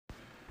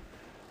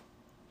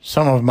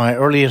Some of my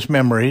earliest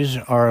memories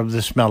are of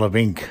the smell of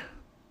ink.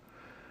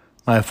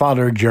 My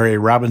father, Jerry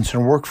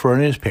Robinson, worked for a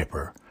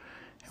newspaper,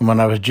 and when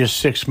I was just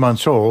 6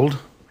 months old,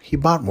 he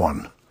bought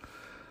one.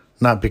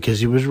 Not because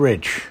he was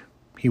rich.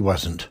 He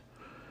wasn't.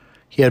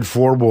 He had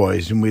 4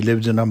 boys, and we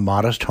lived in a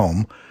modest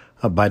home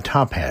up by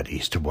Top Hat,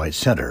 east of White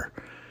Center.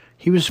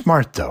 He was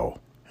smart,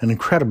 though, and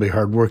incredibly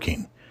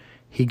hard-working.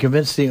 He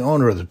convinced the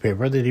owner of the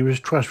paper that he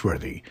was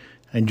trustworthy,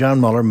 and John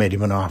Muller made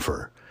him an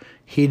offer.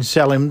 He'd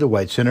sell him the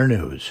White Center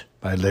News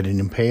by letting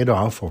him pay it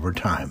off over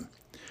time.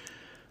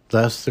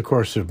 Thus, the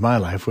course of my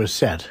life was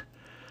set.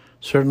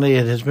 Certainly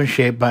it has been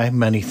shaped by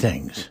many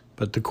things,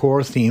 but the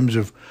core themes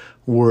of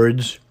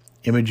words,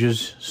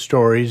 images,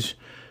 stories,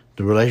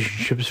 the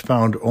relationships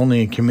found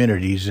only in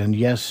communities, and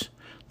yes,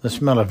 the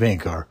smell of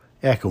ink are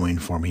echoing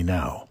for me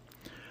now.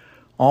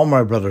 All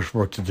my brothers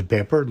worked at the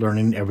paper,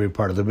 learning every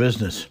part of the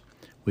business.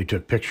 We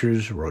took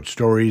pictures, wrote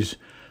stories,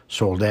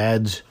 sold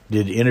ads,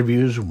 did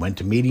interviews, went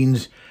to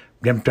meetings,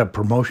 dreamt up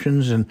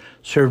promotions, and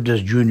served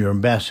as junior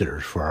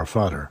ambassadors for our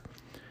father.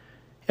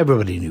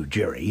 Everybody knew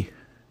Jerry.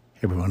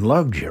 Everyone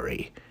loved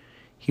Jerry.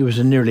 He was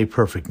a nearly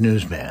perfect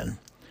newsman.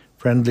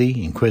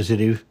 Friendly,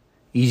 inquisitive,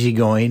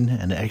 easygoing,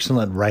 an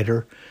excellent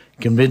writer,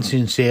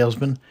 convincing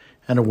salesman,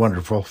 and a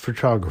wonderful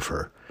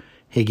photographer.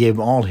 He gave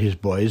all his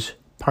boys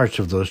parts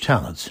of those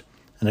talents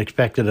and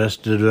expected us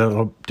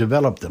to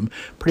develop them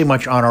pretty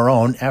much on our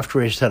own after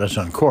he set us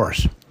on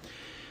course.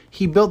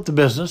 He built the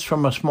business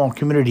from a small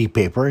community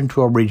paper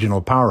into a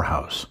regional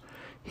powerhouse.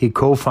 He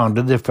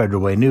co-founded the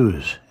Federal Way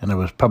News, and it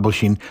was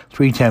publishing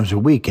 3 times a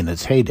week in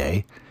its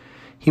heyday.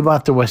 He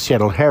bought the West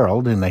Seattle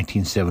Herald in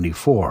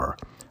 1974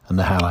 and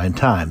the Highline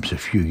Times a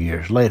few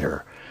years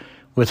later.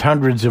 With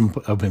hundreds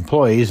of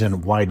employees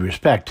and wide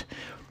respect,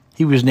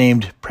 he was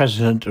named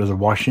president of the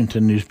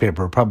Washington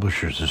Newspaper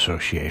Publishers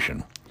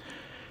Association.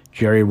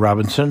 Jerry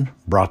Robinson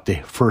brought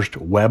the first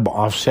web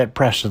offset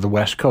press to the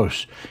West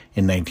Coast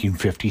in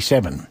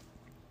 1957.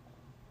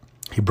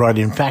 He brought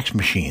in fax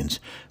machines,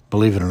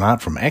 believe it or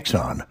not, from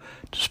Exxon,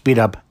 to speed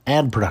up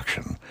ad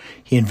production.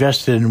 He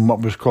invested in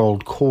what was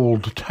called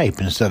cold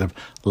type instead of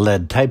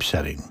lead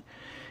typesetting.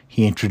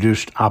 He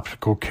introduced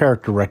optical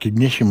character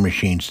recognition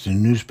machines to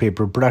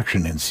newspaper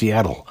production in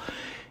Seattle.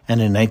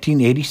 And in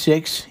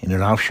 1986, in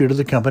an offshoot of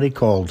the company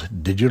called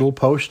Digital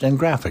Post and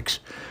Graphics,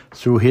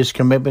 through his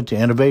commitment to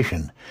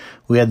innovation,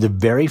 we had the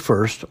very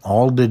first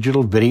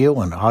all-digital video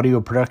and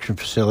audio production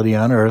facility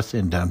on Earth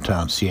in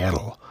downtown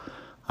Seattle.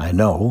 I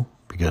know,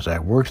 because I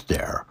worked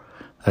there.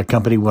 That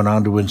company went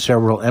on to win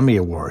several Emmy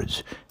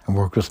Awards and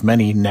worked with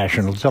many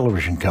national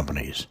television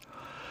companies.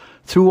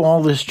 Through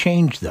all this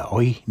change, though,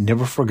 he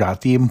never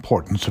forgot the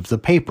importance of the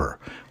paper,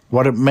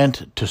 what it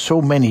meant to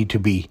so many to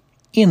be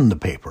in the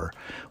paper,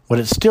 what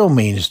it still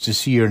means to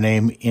see your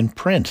name in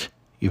print,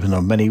 even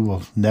though many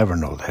will never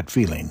know that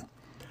feeling.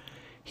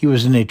 He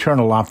was an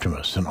eternal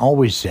optimist and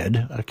always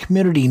said, a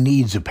community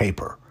needs a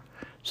paper,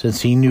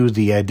 since he knew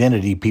the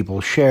identity people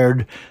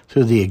shared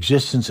through the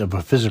existence of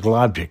a physical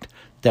object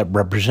that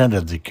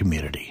represented the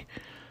community.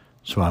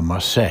 So I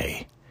must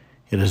say,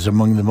 it is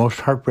among the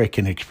most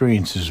heartbreaking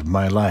experiences of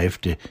my life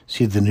to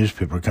see the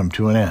newspaper come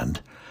to an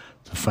end.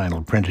 The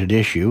final printed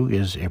issue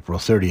is April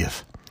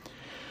 30th.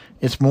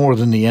 It's more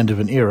than the end of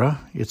an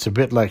era. It's a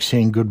bit like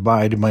saying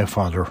goodbye to my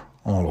father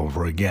all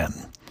over again.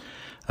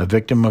 A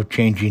victim of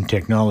changing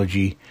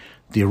technology,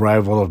 the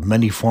arrival of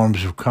many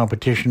forms of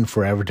competition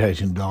for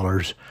advertising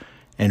dollars,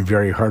 and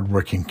very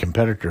hard-working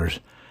competitors,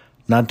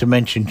 not to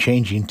mention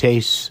changing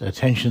tastes,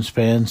 attention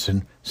spans,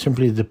 and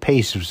simply the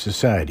pace of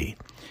society.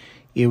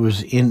 It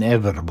was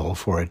inevitable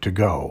for it to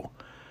go.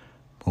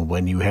 But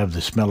when you have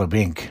the smell of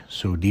ink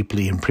so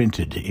deeply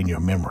imprinted in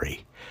your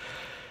memory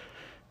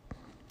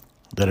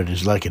that it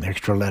is like an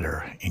extra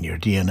letter in your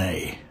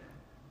DNA,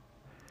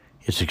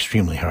 it's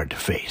extremely hard to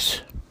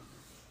face.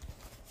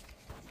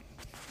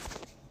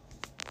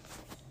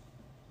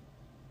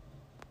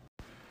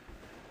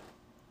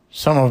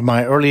 Some of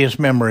my earliest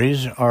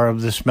memories are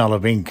of the smell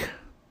of ink.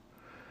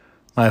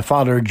 My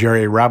father,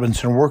 Jerry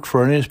Robinson, worked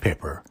for a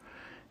newspaper,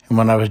 and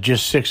when I was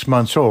just 6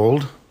 months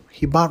old,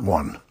 he bought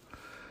one.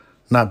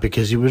 Not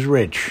because he was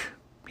rich.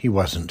 He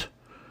wasn't.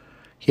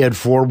 He had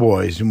 4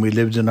 boys, and we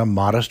lived in a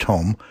modest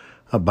home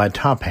up by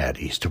Top Hat,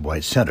 east of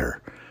White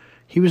Center.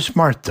 He was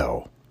smart,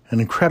 though,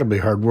 and incredibly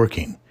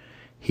hard-working.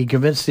 He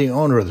convinced the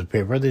owner of the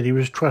paper that he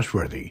was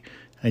trustworthy,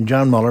 and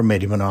John Muller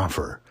made him an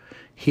offer.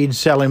 He'd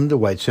sell him the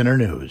White Center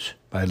News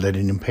by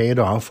letting him pay it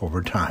off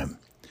over time.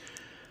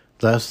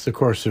 Thus, the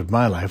course of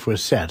my life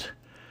was set.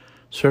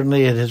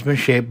 Certainly it has been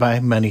shaped by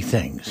many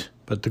things,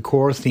 but the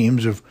core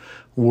themes of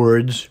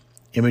words,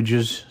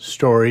 images,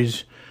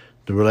 stories,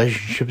 the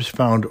relationships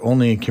found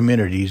only in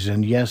communities,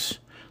 and yes,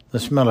 the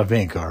smell of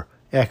ink are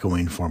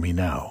echoing for me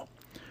now.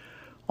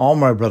 All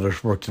my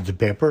brothers worked at the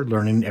paper,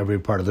 learning every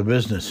part of the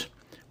business.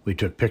 We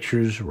took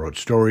pictures, wrote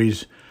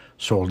stories,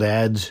 sold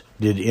ads,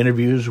 did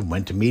interviews,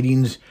 went to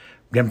meetings,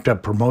 dreamt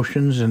up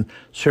promotions, and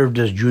served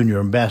as junior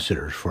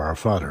ambassadors for our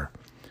father.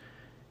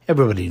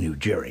 Everybody knew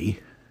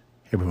Jerry.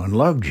 Everyone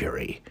loved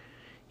Jerry.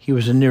 He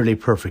was a nearly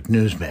perfect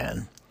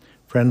newsman.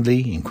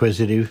 Friendly,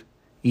 inquisitive,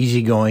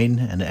 easygoing,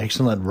 an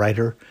excellent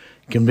writer,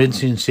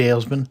 convincing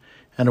salesman,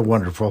 and a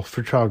wonderful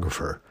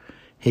photographer.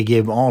 He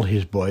gave all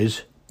his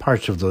boys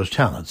parts of those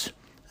talents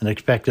and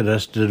expected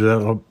us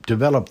to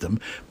develop them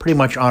pretty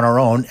much on our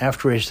own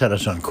after he set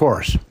us on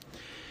course.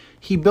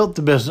 He built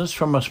the business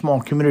from a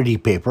small community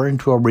paper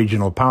into a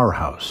regional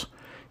powerhouse.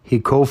 He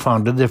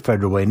co-founded the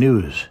Federal Way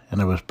News, and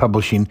it was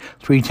publishing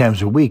 3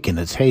 times a week in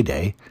its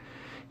heyday.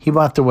 He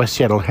bought the West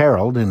Seattle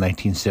Herald in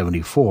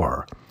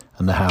 1974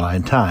 and the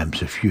Highline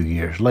Times a few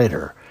years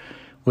later.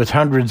 With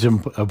hundreds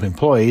of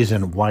employees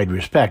and wide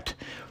respect,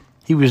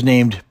 he was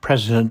named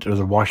president of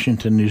the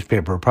Washington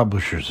Newspaper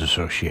Publishers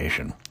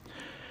Association.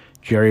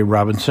 Jerry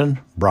Robinson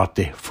brought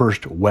the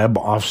first web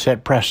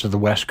offset press to the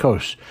West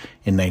Coast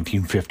in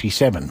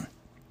 1957.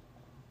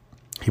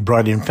 He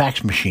brought in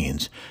fax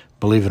machines,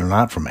 believe it or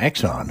not, from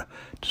Exxon,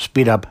 to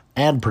speed up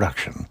ad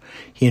production.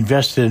 He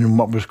invested in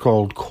what was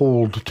called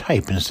cold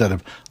type instead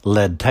of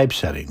lead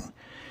typesetting.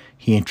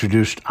 He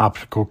introduced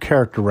optical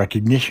character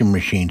recognition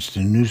machines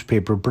to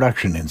newspaper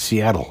production in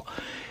Seattle.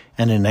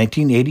 And in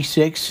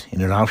 1986,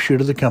 in an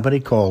offshoot of the company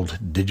called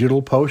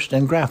Digital Post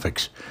and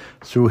Graphics,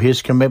 through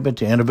his commitment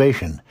to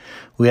innovation,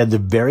 we had the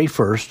very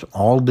first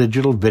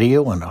all-digital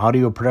video and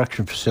audio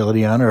production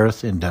facility on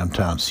Earth in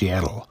downtown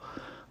Seattle.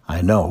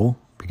 I know,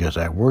 because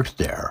I worked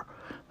there.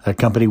 That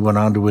company went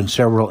on to win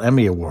several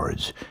Emmy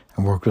Awards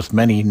and worked with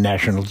many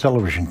national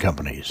television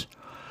companies.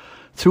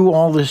 Through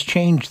all this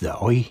change,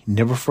 though, he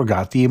never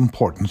forgot the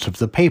importance of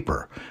the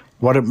paper,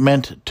 what it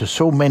meant to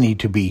so many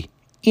to be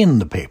in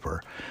the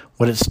paper,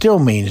 what it still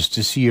means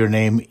to see your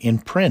name in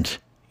print,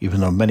 even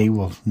though many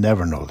will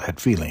never know that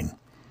feeling.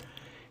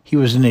 He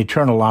was an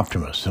eternal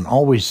optimist and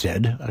always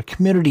said a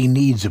community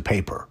needs a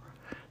paper,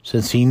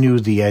 since he knew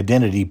the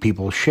identity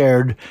people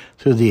shared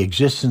through the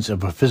existence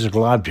of a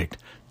physical object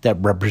that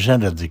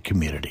represented the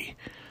community.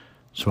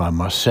 So I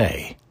must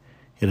say,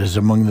 it is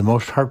among the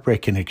most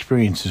heartbreaking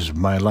experiences of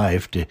my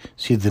life to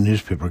see the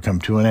newspaper come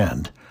to an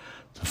end.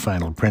 The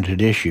final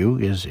printed issue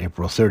is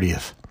April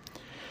 30th.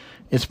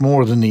 It's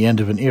more than the end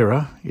of an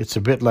era. It's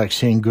a bit like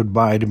saying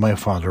goodbye to my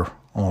father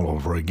all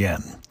over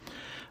again.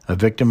 A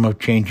victim of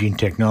changing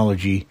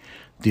technology,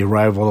 the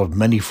arrival of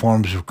many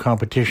forms of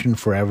competition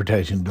for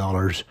advertising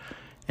dollars,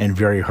 and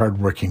very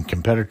hard-working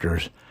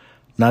competitors,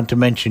 not to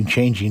mention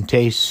changing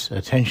tastes,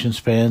 attention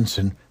spans,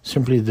 and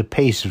simply the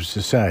pace of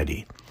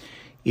society.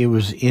 It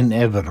was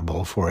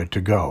inevitable for it to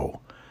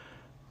go.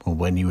 But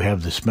when you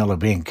have the smell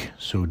of ink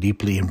so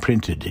deeply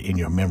imprinted in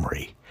your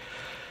memory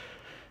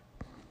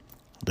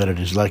that it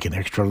is like an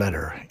extra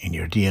letter in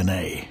your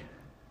DNA,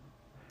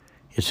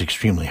 it's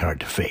extremely hard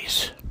to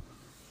face.